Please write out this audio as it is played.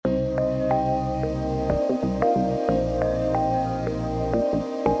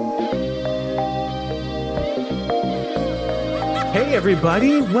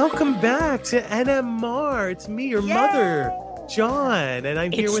everybody. Welcome back to NMR. It's me, your mother, John, and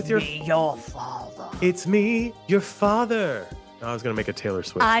I'm here with your father. It's me, your father. Oh, I was going to make a Taylor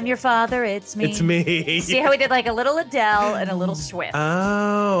Swift. I'm your father. It's me. It's me. See how we did like a little Adele and a little Swift.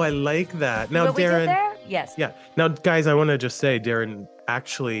 Oh, I like that. Now, what Darren. We did there? Yes. Yeah. Now, guys, I want to just say, Darren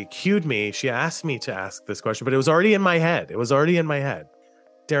actually cued me. She asked me to ask this question, but it was already in my head.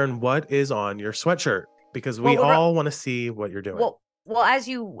 Darren, what is on your sweatshirt? Because we all want to see what you're doing. Well, I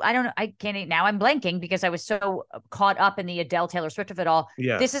don't know. I can't now. I'm blanking because I was so caught up in the Adele Taylor Swift of it all.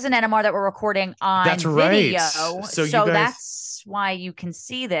 Yeah. This is an NMR that we're recording on That's video. Right. So that's why you can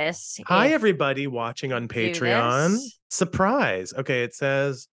see this. Hi, everybody watching on Patreon. Surprise. Okay, it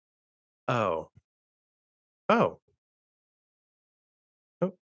says, oh,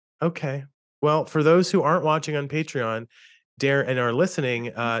 okay. Well, for those who aren't watching on Patreon, Darren and are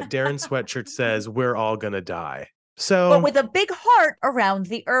listening, Darren's sweatshirt says, "We're all gonna die." So, but with a big heart around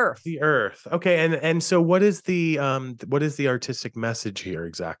the earth. The earth. Okay, and so what is the artistic message here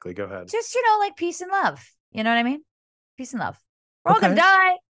exactly? Go ahead. Just like peace and love. You know what I mean? Peace and love. We're all gonna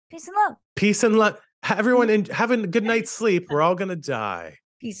die. Peace and love. Peace and love. Everyone having a good night's sleep. We're all gonna die.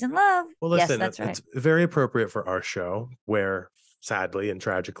 Peace and love. Well, listen, yes, that's right. It's very appropriate for our show, where sadly and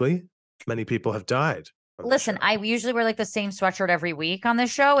tragically, many people have died. Listen, I usually wear like the same sweatshirt every week on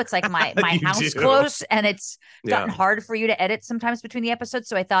this show. It's like my house clothes, and it's gotten hard for you to edit sometimes between the episodes.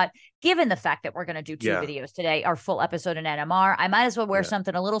 So I thought, given the fact that we're going to do two videos today, our full episode in NMR, I might as well wear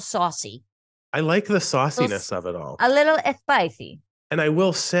something a little saucy. I like the sauciness of it all. A little spicy. And I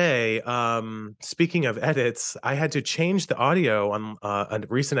will say, speaking of edits, I had to change the audio on a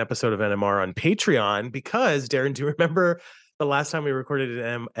recent episode of NMR on Patreon because, Darren, do you remember the last time we recorded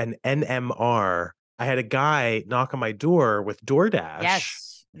an NMR? I had a guy knock on my door with DoorDash.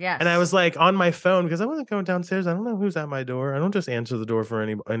 Yes. And I was like on my phone because I wasn't going downstairs. I don't know who's at my door. I don't just answer the door for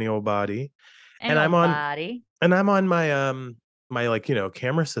any old body. I'm on my my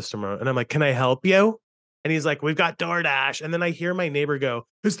camera system, and I'm like, "Can I help you?" And he's like, "We've got DoorDash." And then I hear my neighbor go,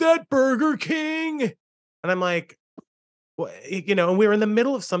 "Is that Burger King?" And I'm like, well, and we were in the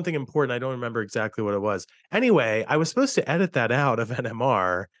middle of something important. I don't remember exactly what it was. Anyway, I was supposed to edit that out of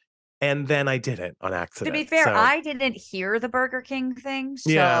NMR. And then I didn't on accident. To be fair, I didn't hear the Burger King thing.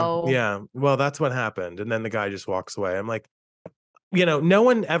 So yeah. Well, that's what happened. And then the guy just walks away. I'm like, no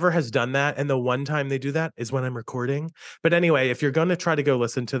one ever has done that. And the one time they do that is when I'm recording. But anyway, if you're going to try to go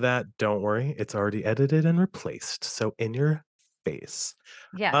listen to that, don't worry. It's already edited and replaced. So in your face.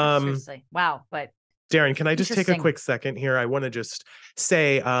 Yeah, seriously. Wow. But Darren, can I just take a quick second here? I want to just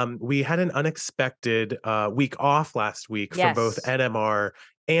say we had an unexpected week off last week for both NMR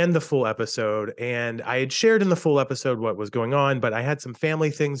and the full episode. And I had shared in the full episode what was going on, but I had some family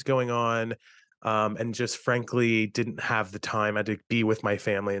things going on and just frankly didn't have the time. I had to be with my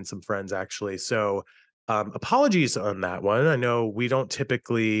family and some friends actually. So apologies on that one. I know we don't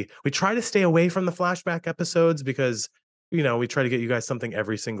typically, we try to stay away from the flashback episodes because, we try to get you guys something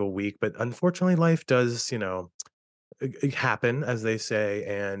every single week, but unfortunately life does, happen, as they say.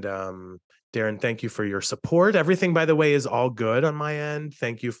 And Darren, thank you for your support. Everything, by the way, is all good on my end.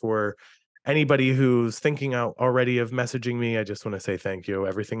 Thank you for anybody who's thinking out already of messaging me. I just want to say thank you.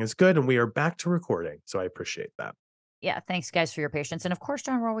 Everything is good, and we are back to recording. So I appreciate that. Yeah, thanks, guys, for your patience. And of course,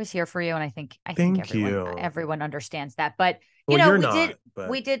 John, we're always here for you. And I think everyone understands that. But we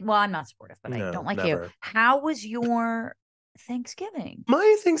did. Well, I'm not supportive, but I don't like you. How was your Thanksgiving?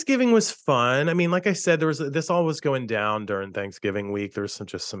 My Thanksgiving was fun. I mean, like I said, this all was going down during Thanksgiving week. There was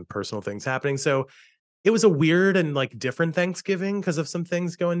just some personal things happening. So it was a weird and different Thanksgiving because of some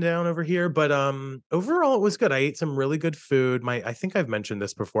things going down over here. But overall, it was good. I ate some really good food. I think I've mentioned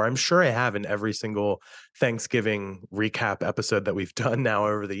this before. I'm sure I have in every single Thanksgiving recap episode that we've done now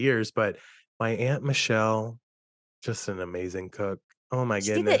over the years. But my Aunt Michelle, just an amazing cook. Oh my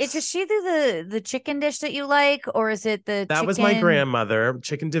goodness! Does she do the chicken dish that you like, or is it that was my grandmother,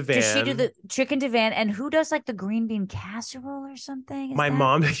 chicken divan? Does she do the chicken divan? And who does the green bean casserole or something? My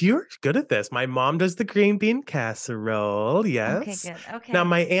mom. You're good at this. My mom does the green bean casserole. Yes. Okay, good. Okay. Now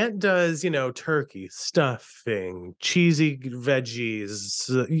my aunt does, turkey stuffing, cheesy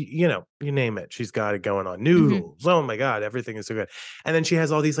veggies. You name it. She's got it going on. Noodles. Mm-hmm. Oh my God, everything is so good. And then she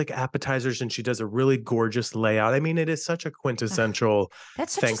has all these appetizers, and she does a really gorgeous layout. I mean, it is such a quintessential.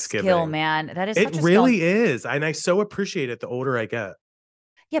 That's such Thanksgiving. A skill, man. That is. It really is, and I so appreciate it. The older I get.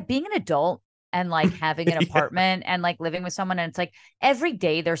 Yeah, being an adult and having an apartment and living with someone, and it's every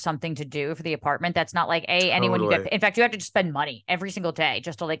day there's something to do for the apartment. That's not anyone you get. In fact, you have to just spend money every single day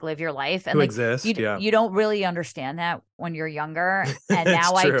just to live your life and exist. You don't really understand that when you're younger, and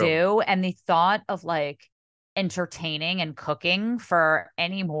now I do. And the thought of entertaining and cooking for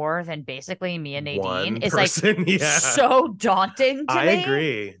any more than basically me and Nadine One is person, like so daunting to I me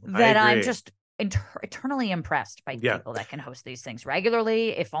agree. that I'm just eternally impressed by Yeah. people that can host these things regularly,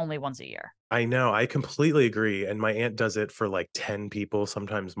 if only once a year. I know. I completely agree. And my aunt does it for like 10 people,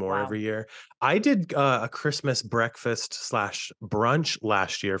 sometimes more Wow. every year. I did a Christmas breakfast / brunch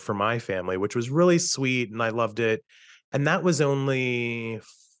last year for my family, which was really sweet and I loved it. And that was only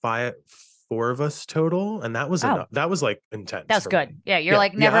four of us total. And that was enough. That was like intense. That's for good. me. Yeah. You're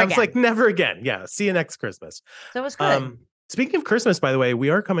like, never again. I was like, never again. Yeah. See you next Christmas. So it was good. Speaking of Christmas, by the way, we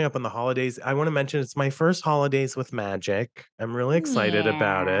are coming up on the holidays. I want to mention it's my first holidays with Magic. I'm really excited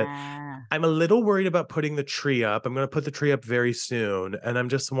about it. I'm a little worried about putting the tree up. I'm going to put the tree up very soon. And I'm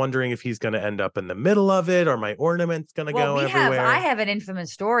just wondering if he's going to end up in the middle of it or my ornament's going to go everywhere. I have an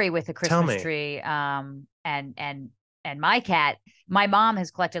infamous story with the Christmas tree. And my cat, my mom has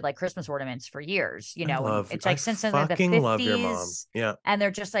collected like Christmas ornaments for years, you know, it's like since the 50s. Love your mom. Yeah. And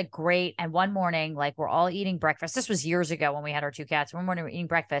they're just like great. And one morning, like we're all eating breakfast. This was years ago when we had our two cats. One morning we're eating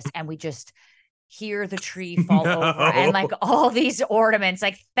breakfast and we just hear the tree fall over and like all these ornaments,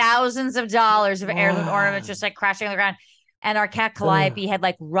 like thousands of dollars of heirloom ornaments just like crashing on the ground. And our cat Calliope had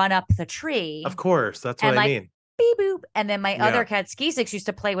like run up the tree. Of course. That's what I mean. Beep boop. And then my other cat Skeezix used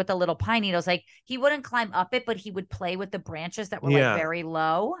to play with the little pine needles. Like he wouldn't climb up it, but he would play with the branches that were like very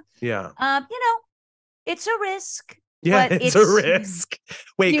low. Yeah. You know, it's a risk. Yeah, it's a risk.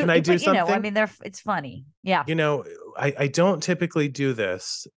 Wait, can I do something? You know, I mean, it's funny. Yeah. You know, I don't typically do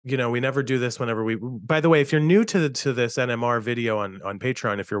this. You know, we never do this whenever we. By the way, if you're new to this NMR video on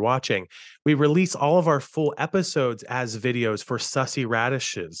Patreon, if you're watching, we release all of our full episodes as videos for Sussy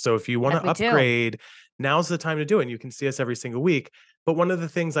Radishes. So if you want to upgrade, now's the time to do it. And you can see us every single week. But one of the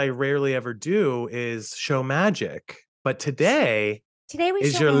things I rarely ever do is show Magic. But today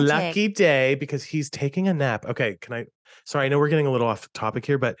is your lucky day because he's taking a nap. Okay, sorry, I know we're getting a little off topic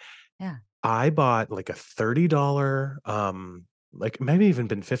here, but yeah, I bought like a $30, like maybe even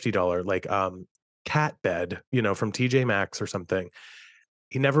been $50, like cat bed, you know, from TJ Maxx or something.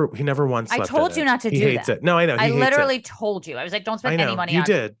 He never once slept in it. I told you not to do that. He hates it. No, I know. I literally told you. I was like, don't spend any money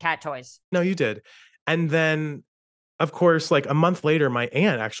on cat toys. No, you did. And then of course, like a month later, my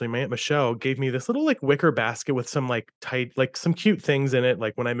aunt Michelle gave me this little like wicker basket with some like tight, like some cute things in it.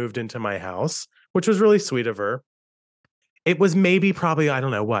 Like when I moved into my house, which was really sweet of her. It was probably, I don't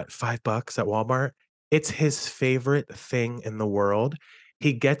know what, $5 at Walmart. It's his favorite thing in the world.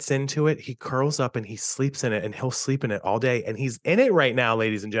 He gets into it. He curls up and he sleeps in it and he'll sleep in it all day. And he's in it right now,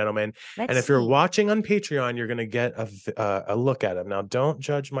 ladies and gentlemen. If you're watching on Patreon, you're going to get a look at him. Now, don't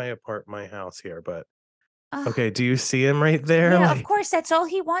judge my house here, but okay, do you see him right there? Yeah, of course. That's all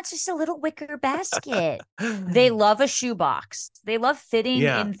he wants is a little wicker basket. They love a shoebox. They love fitting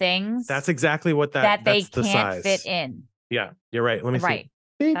in things. That's exactly what that they can't fit in. Yeah, you're right. Let me see.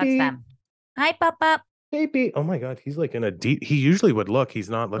 Baby. That's them. Hi, Pop. Baby. Oh my God, he's like in a deep. He usually would look. He's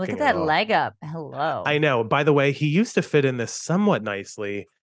not looking. Look at that leg up. Hello. I know. By the way, he used to fit in this somewhat nicely.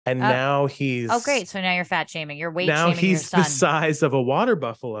 And now he's great. So now you're fat shaming. You're weight shaming. Now he's the size of a water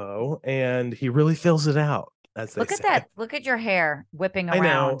buffalo, and he really fills it out. Look at that. Look at your hair whipping around.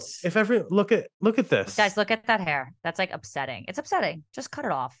 I know. If look at this. Guys, look at that hair. That's like upsetting. It's upsetting. Just cut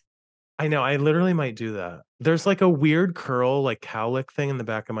it off. I know. I literally might do that. There's like a weird curl, like cowlick thing in the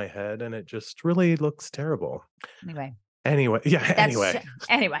back of my head, and it just really looks terrible. Anyway.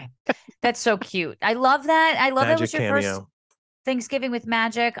 That's so cute. I love that. I love that was your first Thanksgiving with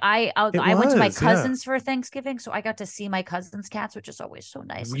Magic. I went to my cousins for Thanksgiving, so I got to see my cousins' cats, which is always so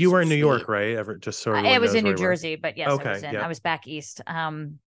nice. You were in New York, right? Just so it was in New Jersey, but yes, okay, I was back east.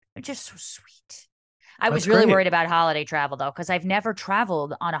 Just so sweet. I was really worried about holiday travel though, because I've never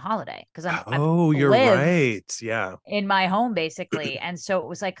traveled on a holiday because you're right. Yeah. In my home basically. And so it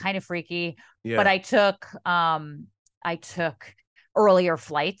was like kind of freaky. Yeah. But I took earlier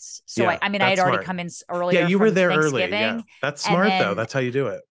flights. So I had already come in earlier. Yeah, you were there early. Yeah. That's smart though. That's how you do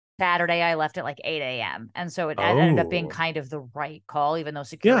it. Saturday I left at like 8 a.m. And so it ended up being kind of the right call, even though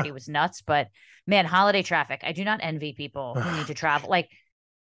security was nuts. But man, holiday traffic. I do not envy people who need to travel. Like,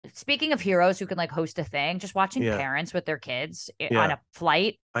 speaking of heroes who can like host a thing, just watching parents with their kids on a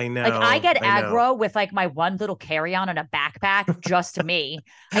flight. I know. Like I get aggro with like my one little carry-on and a backpack just to me.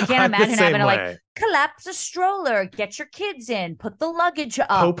 I can't imagine having to like collapse a stroller, get your kids in, put the luggage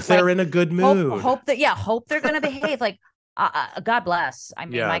up. Hope they're in a good mood. Hope they're going to behave. Like, God bless. I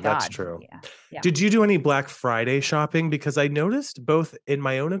mean, my God. That's true. Yeah. Did you do any Black Friday shopping? Because I noticed both in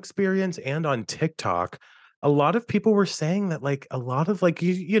my own experience and on TikTok, a lot of people were saying that like a lot of like,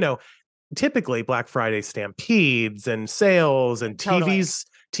 you know, typically Black Friday stampedes and sales and TVs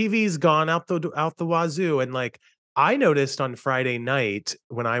TV's gone out the wazoo. And like, I noticed on Friday night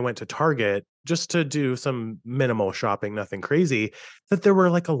when I went to Target just to do some minimal shopping, nothing crazy, that there were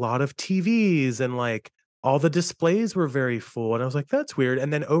like a lot of TVs and like all the displays were very full. And I was like, that's weird.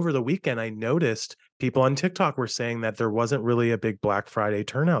 And then over the weekend, I noticed people on TikTok were saying that there wasn't really a big Black Friday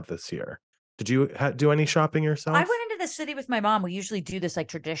turnout this year. Did you do any shopping yourself? I went into the city with my mom. We usually do this like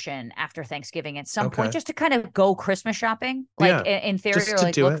tradition after Thanksgiving at some point just to kind of go Christmas shopping, like in theory, or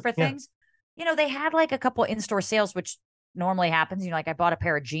like look for things. You know, they had like a couple in-store sales, which normally happens. You know, like I bought a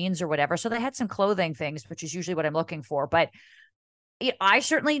pair of jeans or whatever. So they had some clothing things, which is usually what I'm looking for. But I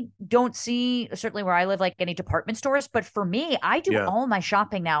certainly don't see, certainly where I live, like any department stores. But for me, I do all my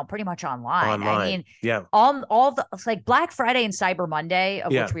shopping now pretty much online. I mean, all the like Black Friday and Cyber Monday,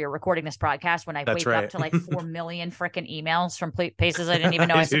 of which we are recording this podcast, when I wake up to like 4 million freaking emails from places I didn't even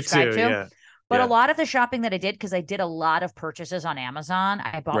know I subscribed to. But a lot of the shopping that I did, because I did a lot of purchases on Amazon,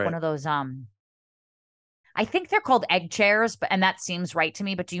 I bought one of those, I think they're called egg chairs, and that seems right to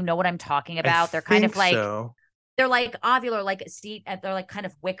me. But do you know what I'm talking about? They're kind of like, they're like ovular, like a seat, and they're like kind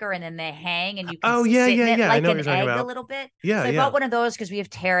of wicker, and then they hang, and you can sit in it like an egg a little bit. So I bought one of those because we have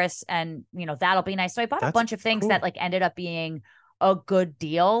terrace, and you know, that'll be nice. So I bought a bunch of things that like ended up being a good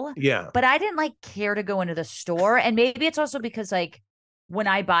deal. But I didn't like care to go into the store. And maybe it's also because like when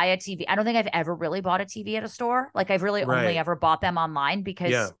I buy a TV, I don't think I've ever really bought a TV at a store. Like I've really only ever bought them online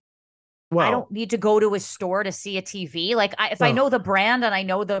because I don't need to go to a store to see a TV. Like if I know the brand and I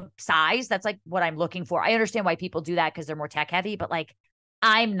know the size, that's like what I'm looking for. I understand why people do that because they're more tech heavy, but like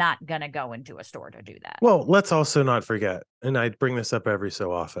I'm not going to go into a store to do that. Well, let's also not forget, and I bring this up every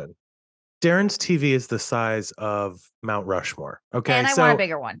so often, Darren's TV is the size of Mount Rushmore. Okay. And I want a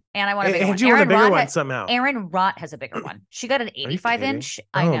bigger one. And I want a bigger one. And you want a bigger one somehow. Aaron Rott has a bigger one. She got an 85-inch.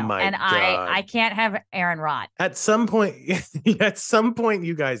 I know. And I can't have Aaron Rott. At some point,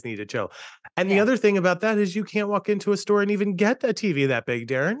 you guys need to chill. And the other thing about that is you can't walk into a store and even get a TV that big,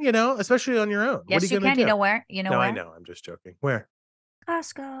 Darren, you know, especially on your own. Yes, what are you can. Do? You know where? No, I know. I'm just joking. Where?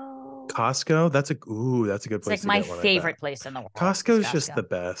 Costco. That's a good place. It's like my favorite place in the world. Costco is just the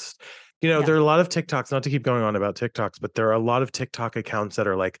best. You know, there are a lot of TikToks, not to keep going on about TikToks, but there are a lot of TikTok accounts that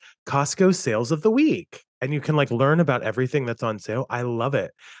are like Costco sales of the week. And you can like learn about everything that's on sale. I love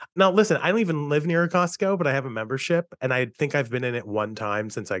it. Now, listen, I don't even live near a Costco, but I have a membership. And I think I've been in it one time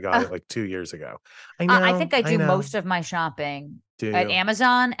since I got it like 2 years ago. I think I do most of my shopping at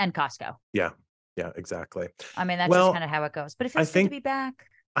Amazon and Costco. Yeah. Yeah, exactly. I mean, that's just kind of how it goes. But it feels good to be back.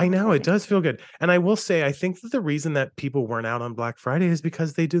 I know it does feel good. And I will say, I think that the reason that people weren't out on Black Friday is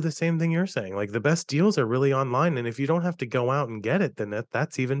because they do the same thing you're saying. Like the best deals are really online. And if you don't have to go out and get it, then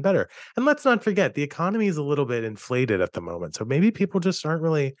that's even better. And let's not forget, the economy is a little bit inflated at the moment. So maybe people just aren't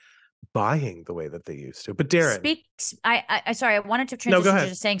really buying the way that they used to. But Darren, sorry, I wanted to transition to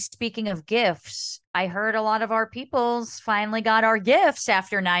just saying, speaking of gifts, I heard a lot of our peoples finally got our gifts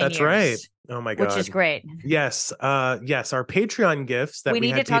after 9 years. That's right. Oh my God. Which is great. Yes. Yes. Our Patreon gifts that we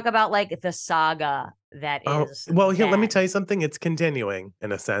need to talk about like the saga that is. Well, here, let me tell you something. It's continuing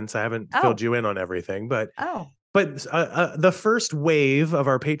in a sense. I haven't filled you in on everything, but the first wave of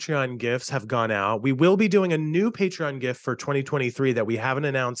our Patreon gifts have gone out. We will be doing a new Patreon gift for 2023 that we haven't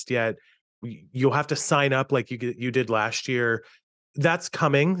announced yet. You'll have to sign up like you did last year. That's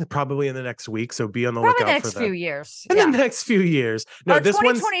coming probably in the next week, so be on the lookout for that. In the next few years. No, our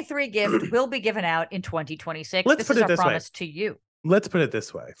 2023 gift will be given out in 2026. This is our promise to you. Let's put it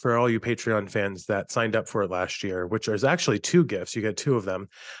this way. For all you Patreon fans that signed up for it last year, which is actually 2 gifts, you get 2 of them.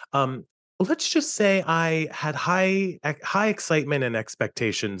 Let's just say I had high excitement and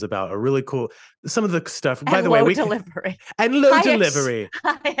expectations about a really cool, some of the stuff. By the way, delivery.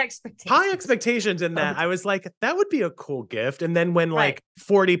 High expectations in that I was like, that would be a cool gift. And then when like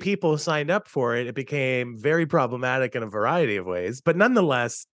 40 people signed up for it, it became very problematic in a variety of ways. But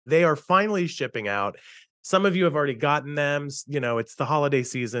nonetheless, they are finally shipping out. Some of you have already gotten them. You know, it's the holiday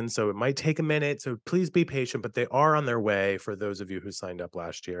season, so it might take a minute. So please be patient, but they are on their way for those of you who signed up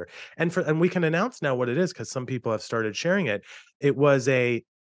last year. And we can announce now what it is because some people have started sharing it. It was a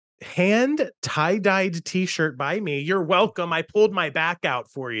hand tie-dyed t-shirt by me. You're welcome. I pulled my back out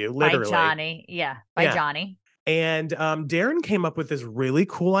for you, literally. By Johnny. By Johnny. And Darren came up with this really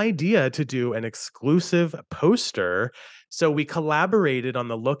cool idea to do an exclusive poster. So we collaborated on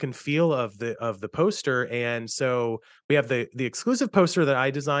the look and feel of the poster. And so we have the exclusive poster that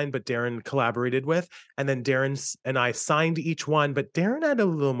I designed, but Darren collaborated with. And then Darren and I signed each one. But Darren had a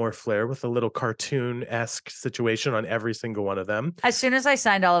little more flair with a little cartoon-esque situation on every single one of them. As soon as I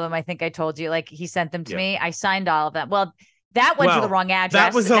signed all of them, I think I told you, like he sent them to me. I signed all of them. Well, That went to the wrong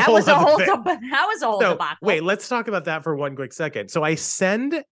address. That was a whole debacle. Wait, let's talk about that for one quick second. So I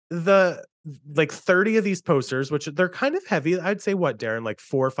send the 30 of these posters, which they're kind of heavy. I'd say what, Darren, like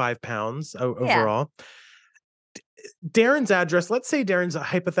 4 or 5 pounds overall. Darren's address, let's say Darren's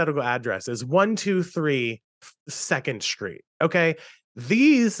hypothetical address is 123 2nd Street. Okay.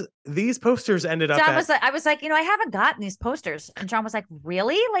 These posters ended up I was like, I haven't gotten these posters. And John was like,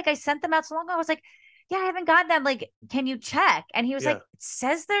 really? Like, I sent them out so long ago. I was like, yeah, I haven't gotten them. Like, can you check? And he was like, it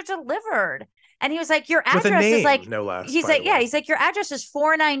says they're delivered. And he was like, your address is like, no less. He's like, he's like, your address is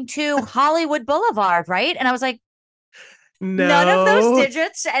 492 Hollywood Boulevard, right? And I was like, no, none of those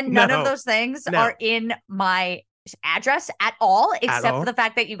digits and none of those things are in my address at all, except for the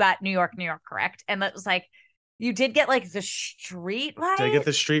fact that you got New York, correct. And that was like, you did get like the street right. Did I get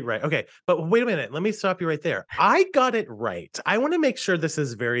the street right? Okay. But wait a minute. Let me stop you right there. I got it right. I want to make sure this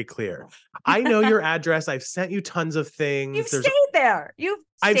is very clear. I know your address. I've sent you tons of things. You've stayed there.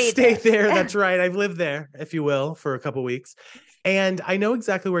 I've stayed there. That's right. I've lived there, if you will, for a couple weeks. And I know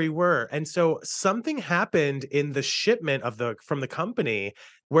exactly where you were. And so something happened in the shipment from the company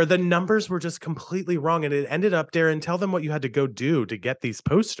where the numbers were just completely wrong. And it ended up, Darren, tell them what you had to go do to get these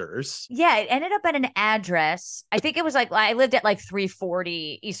posters. Yeah, it ended up at an address. I think it was like, I lived at like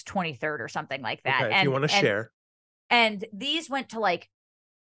 340 East 23rd or something like that. Okay, if you want to share. And these went to like,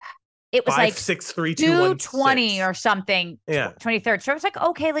 it was 220 or something. Yeah. 23rd. So I was like,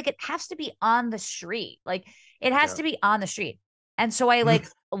 okay, like it has to be on the street. Like it has to be on the street. And so I like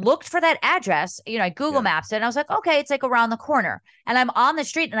looked for that address, I Google Maps it, and I was like, okay, it's like around the corner. And I'm on the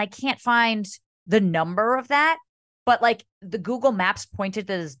street and I can't find the number of that. But like the Google Maps pointed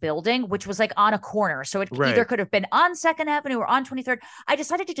to this building, which was like on a corner. So it either could have been on 2nd Avenue or on 23rd. I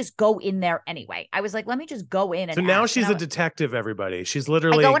decided to just go in there anyway. I was like, let me just go in. So now she's a detective, everybody. She's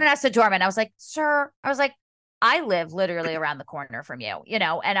literally. I go in and ask the doorman. I was like, sir, I live literally around the corner from you,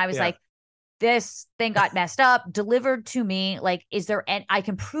 and I was like, this thing got messed up, delivered to me. Like, is there any, I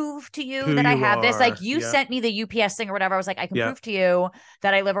can prove to you that I have this. Like, you sent me the UPS thing or whatever. I was like, I can prove to you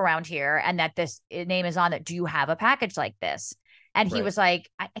that I live around here and that this name is on it. Do you have a package like this? And he was like,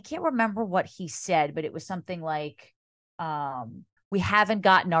 I can't remember what he said, but it was something like, we haven't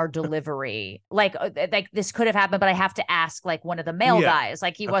gotten our delivery. Like this could have happened, but I have to ask like one of the mail guys.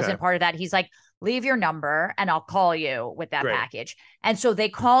 Like he wasn't part of that. He's like, leave your number and I'll call you with that package. And so they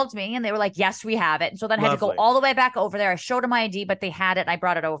called me and they were like, yes, we have it. And so then I had to go all the way back over there. I showed them my ID, but they had it and I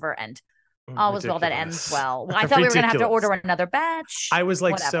brought it over and all was well that ends well. I thought we were going to have to order another batch. I was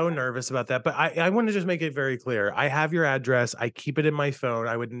like so nervous about that, but I want to just make it very clear. I have your address. I keep it in my phone.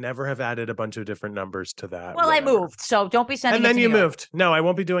 I would never have added a bunch of different numbers to that. Well, I moved, so don't be sending. And then you moved. No, I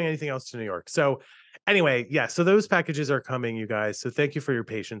won't be doing anything else to New York. So anyway, so those packages are coming, you guys. So thank you for your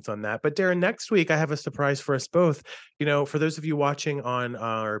patience on that. But Darren, next week I have a surprise for us both. For those of you watching on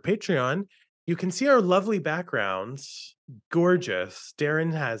our Patreon, you can see our lovely backgrounds. Gorgeous.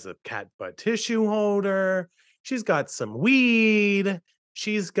 Darren has a cat butt tissue holder. She's got some weed.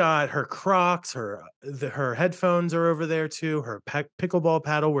 She's got her Crocs. Her headphones are over there too. Her pickleball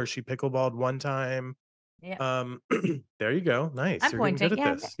paddle where she pickleballed one time. Yeah. There you go. Nice. I'm You're getting good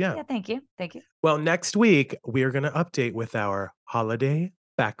at this. Yeah. Thank you. Well, next week we are going to update with our holiday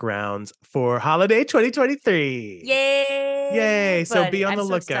backgrounds for holiday 2023. Yay! So be on the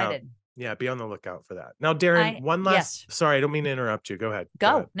lookout. Excited. Yeah, be on the lookout for that. Now, Darren, one last. Sorry, I don't mean to interrupt you. Go ahead.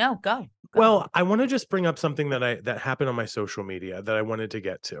 Go. Well, I want to just bring up something that happened on my social media that I wanted to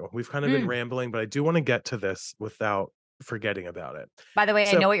get to. We've kind of been rambling, but I do want to get to this without forgetting about it. By the way,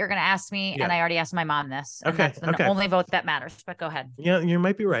 I know what you're going to ask me, and I already asked my mom this. And that's the only vote that matters. But go ahead. Yeah, you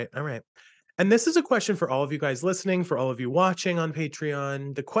might be right. All right. And this is a question for all of you guys listening, for all of you watching on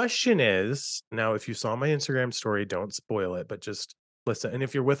Patreon. The question is, now, if you saw my Instagram story, don't spoil it, but just listen. And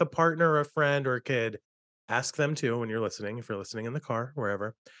if you're with a partner or a friend or a kid, ask them too when you're listening, if you're listening in the car,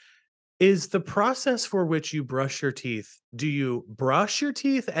 wherever. Is the process for which you brush your teeth, do you brush your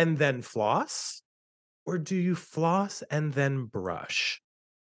teeth and then floss? Or do you floss and then brush?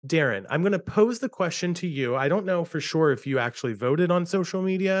 Darren, I'm going to pose the question to you. I don't know for sure if you actually voted on social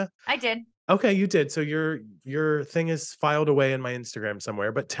media. I did. Okay, you did. So your thing is filed away in my Instagram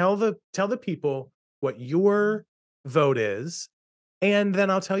somewhere. But tell the people what your vote is. And then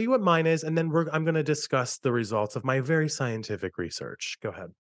I'll tell you what mine is, and then I'm going to discuss the results of my very scientific research. Go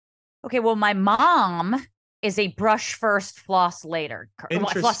ahead. Okay, well, my mom is a brush first, floss later.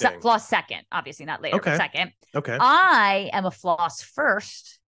 Interesting. Floss second, obviously not later, but second. Okay. I am a floss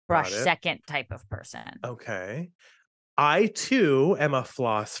first, brush second type of person. Okay. I too am a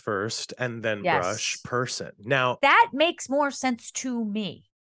floss first and then brush person. Now that makes more sense to me.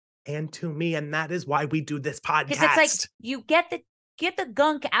 and to me. And that is why we do this podcast. Because it's like you get the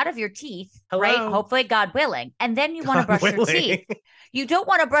gunk out of your teeth, right? Hopefully, God willing. And then you want to brush your teeth. You don't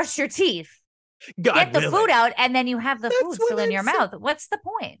want to brush your teeth. Get the food out, and then you have the food still in your mouth. What's the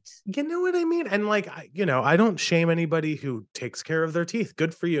point? You know what I mean? And like, I don't shame anybody who takes care of their teeth.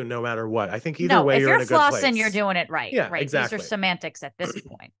 Good for you, no matter what. I think either way, you're in a good place. If you're flossing, you're doing it right. Yeah, right. Exactly. These are semantics at this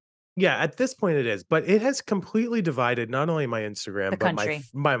point. Yeah, at this point it is, but it has completely divided not only my Instagram,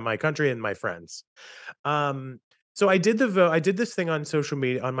 but my country and my friends. So I did the vote. I did this thing on social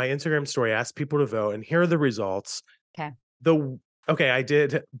media on my Instagram story, asked people to vote, and here are the results. Okay. I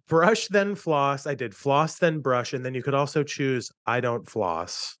did brush, then floss. I did floss, then brush. And then you could also choose I don't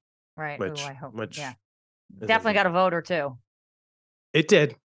floss. Right. Which definitely got a vote or two. It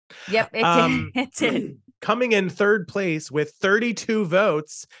did. Yep, it did. It did. Coming in third place with 32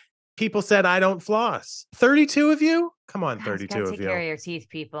 votes, people said I don't floss. 32 of you? Come on, 32 of you. Take care of your teeth,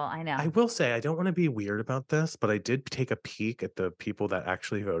 people. I know. I will say, I don't want to be weird about this, but I did take a peek at the people that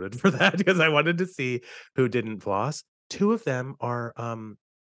actually voted for that because I wanted to see who didn't floss. 2 of them are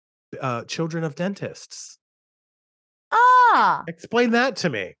children of dentists. Explain that to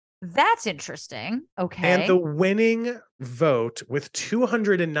me. That's interesting. Okay. And the winning vote with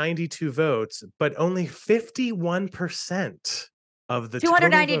 292 votes, but only 51% of the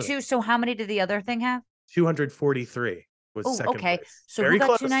 292. So how many did the other thing have? 243 was second place. So who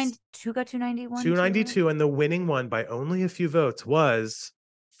got 291? 292, and the winning one by only a few votes was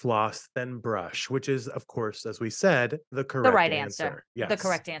floss then brush, which is, of course, as we said, the right answer. Yes. The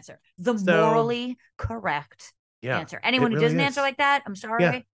correct answer. The morally correct answer. Anyone who doesn't answer like that, I'm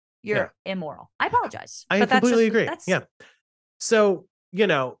sorry, you're immoral. I apologize. I completely agree. Yeah. So,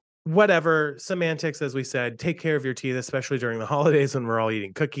 whatever, semantics, as we said, take care of your teeth, especially during the holidays when we're all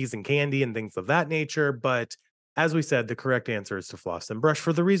eating cookies and candy and things of that nature. But as we said, the correct answer is to floss and brush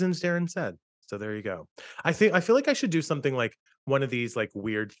for the reasons Darren said. So there you go. I feel like I should do something like one of these like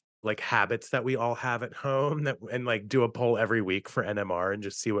weird like habits that we all have at home and like do a poll every week for NMR and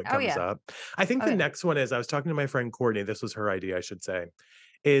just see what comes up. I think the next one is, I was talking to my friend Courtney, this was her idea, I should say,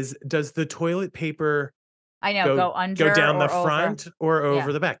 is does the toilet paper go down the front or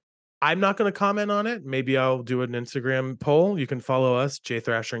over the back? I'm not going to comment on it. Maybe I'll do an Instagram poll. You can follow us, Jay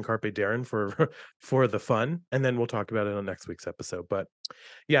Thrasher and Carpe Darren, for the fun, and then we'll talk about it on next week's episode. But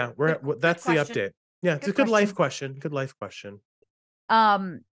yeah, that's the update. Yeah, it's a good life question. Good life question.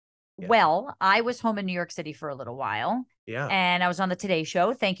 Well, I was home in New York City for a little while. Yeah. And I was on the Today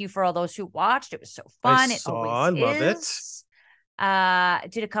Show. Thank you for all those who watched. It was so fun. I love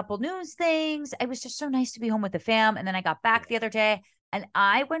it. Did a couple news things. It was just so nice to be home with the fam. And then I got back the other day and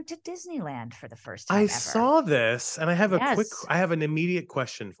I went to Disneyland for the first time. I saw this and I have I have an immediate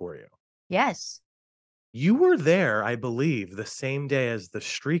question for you. Yes. You were there, I believe, the same day as the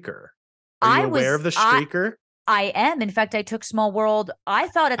Streaker. Are you aware of the Streaker? I am. In fact, I took Small World. I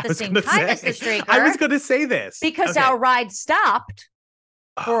thought at the same time as the Streaker. I was going to say this. Because our ride stopped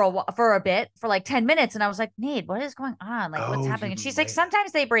for a bit, for like 10 minutes. And I was like, Nate, what is going on? Like, what's happening? And she's like,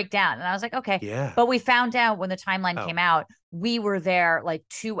 sometimes they break down. And I was like, okay. Yeah. But we found out when the timeline came out, we were there like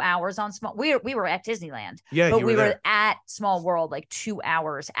 2 hours on we were at Disneyland. Yeah. But we were at Small World like 2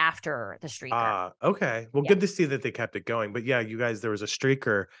 hours after the Streaker. Okay. Well, good to see that they kept it going. But yeah, you guys, there was a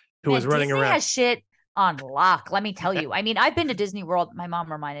Streaker who was running Disney around. Has shit on lock, let me tell you. I mean, I've been to Disney World. My mom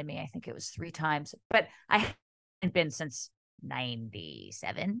reminded me, I think it was 3 times, but I hadn't been since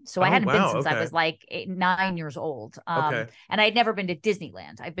 97. So I hadn't been since I was like 9 years old. And I'd never been to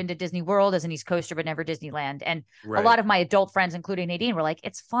Disneyland. I've been to Disney World as an East Coaster, but never Disneyland. And a lot of my adult friends, including Nadine, were like,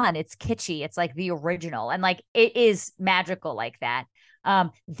 it's fun. It's kitschy. It's like the original. And like, it is magical like that.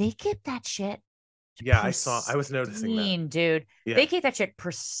 They keep that shit. Yeah, I was noticing that. Dude. Yeah. They keep that shit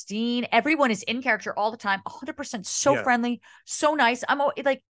pristine. Everyone is in character all the time, 100% so friendly, so nice. I'm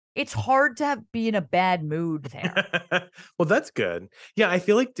like, it's hard to be in a bad mood there. Well, that's good. Yeah, I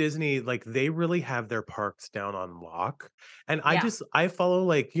feel like Disney, like they really have their parks down on lock. And I follow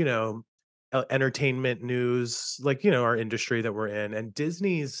like, entertainment news, like, our industry that we're in, and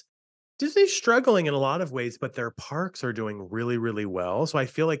Disney's struggling in a lot of ways, but their parks are doing really, really well. So I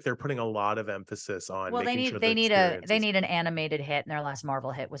feel like they're putting a lot of emphasis on. Well, they need an animated hit, and their last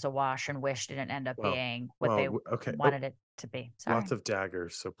Marvel hit was a wash, and Wish didn't end up being what they wanted it to be. Sorry. Lots of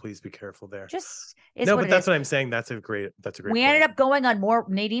daggers, so please be careful there. Just but that's what I'm saying. That's a great we point. Ended up going on more.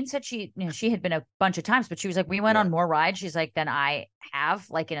 Nadine said she had been a bunch of times, but she was like, we went on more rides. She's like, than I have,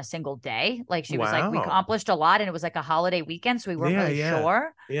 like, in a single day. Like, she was like, we accomplished a lot, and it was like a holiday weekend, so we weren't really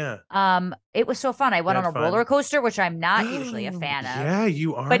sure. It was so fun. I went on a roller coaster, which I'm not usually a fan of. Yeah,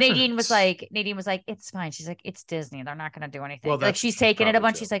 you are. But Nadine was like, it's fine. She's like, it's Disney. They're not going to do anything. Well, like, she's taken it a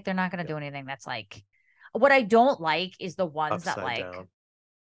bunch. She's like, they're not going to do anything. That's like, what I don't like is the ones upside that like,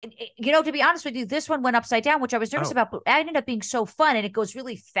 down. To be honest with you, this one went upside down, which I was nervous about, but it ended up being so fun, and it goes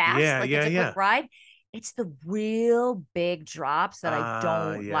really fast. It's a quick ride. It's the real big drops that I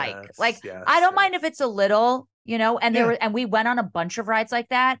don't like. Like, I don't mind if it's a little, and we went on a bunch of rides like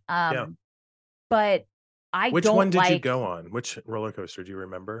that. But Which one did you go on? Which roller coaster do you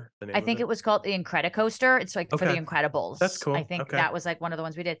remember the name? I think it was called the Incredicoaster. It's like for the Incredibles. That's cool. I think that was like one of the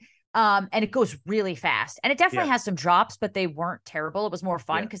ones we did. And it goes really fast, and it definitely has some drops, but they weren't terrible. It was more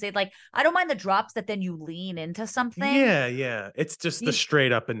fun because they'd like, I don't mind the drops that then you lean into something. Yeah. It's just the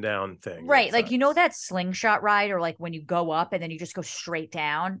straight up and down thing. Right. Like, that slingshot ride, or like when you go up and then you just go straight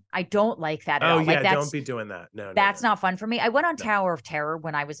down. I don't like that at all. Like, don't be doing that. No, that's not fun for me. I went on Tower of Terror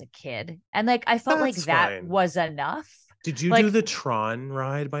when I was a kid, and like, I felt like that was enough. Did you do the Tron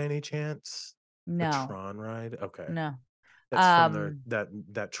ride by any chance? No. The Tron ride? Okay. No. That's from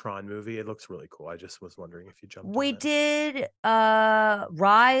that Tron movie. It looks really cool. I just was wondering if you jumped. We did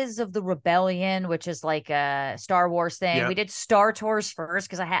Rise of the Rebellion, which is like a Star Wars thing. Yeah. We did Star Tours first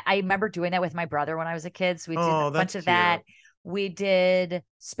because I remember doing that with my brother when I was a kid. So we did a bunch of that. We did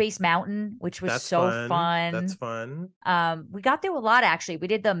Space Mountain, which was fun. That's fun. We got through a lot, actually. We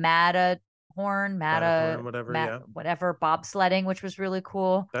did the Matterhorn, whatever bobsledding, which was really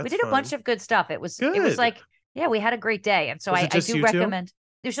cool. We did a bunch of good stuff. It was like, we had a great day. And so I do recommend. Two?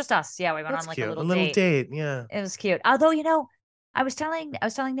 It was just us. Yeah, we went on like a little date. Yeah. It was cute. Although, I was telling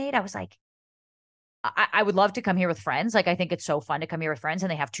Nate, I was like, I would love to come here with friends. Like, I think it's so fun to come here with friends,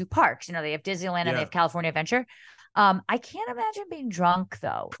 and they have two parks. They have Disneyland and they have California Adventure. I can't imagine being drunk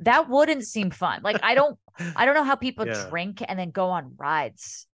though. That wouldn't seem fun. Like, I don't know how people drink and then go on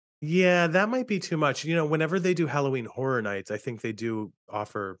rides. Yeah, that might be too much. Whenever they do Halloween Horror Nights, I think they do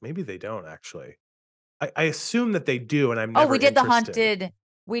offer, maybe they don't actually. I assume that they do, and I'm never we did interested.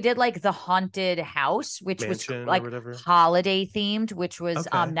 We did like the haunted house, which Mansion was like holiday themed, which was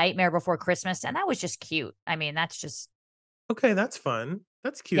Nightmare Before Christmas. And that was just cute. I mean, that's just. Okay, that's fun.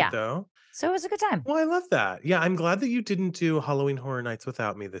 That's cute though. So it was a good time. Well, I love that. Yeah, I'm glad that you didn't do Halloween Horror Nights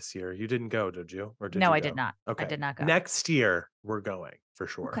without me this year. You didn't go, did you? Or did No, you I did not. Okay. I did not go. Next year, we're going for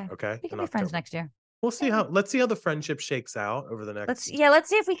sure. Okay. We can be friends next year. We'll see let's see how the friendship shakes out over the next. Let's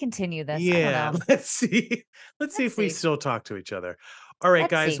see if we continue this. Yeah, let's see if we still talk to each other. All right,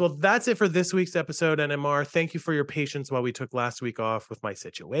 guys. Well, that's it for this week's episode, NMR. Thank you for your patience while we took last week off with my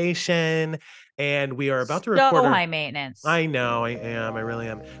situation. And we are about to record. So high maintenance. I know, I am. I really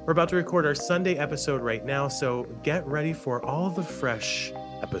am. We're about to record our Sunday episode right now. So get ready for all the fresh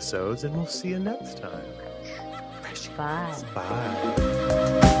episodes, and we'll see you next time. Bye.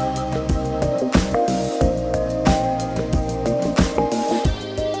 Bye.